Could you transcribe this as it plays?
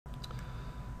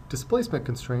Displacement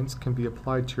constraints can be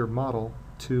applied to your model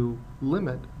to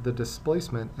limit the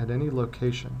displacement at any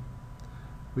location.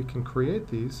 We can create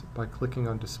these by clicking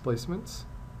on Displacements,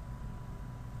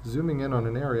 zooming in on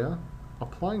an area,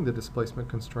 applying the displacement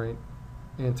constraint,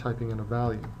 and typing in a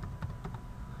value.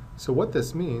 So what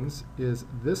this means is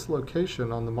this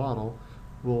location on the model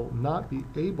will not be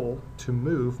able to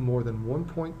move more than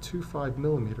 1.25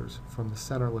 millimeters from the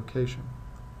center location.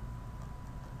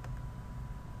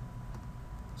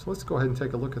 So let's go ahead and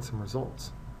take a look at some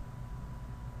results.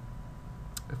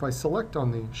 If I select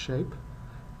on the shape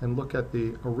and look at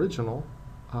the original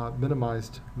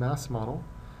minimized mass model,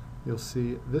 you'll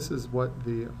see this is what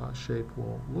the shape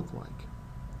will look like.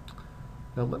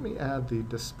 Now let me add the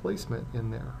displacement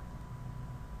in there.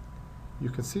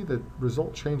 You can see the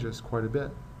result changes quite a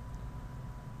bit.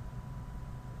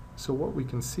 So what we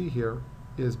can see here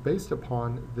is based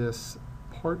upon this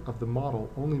part of the model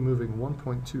only moving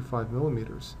 1.25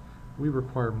 millimeters, we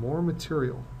require more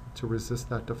material to resist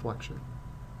that deflection.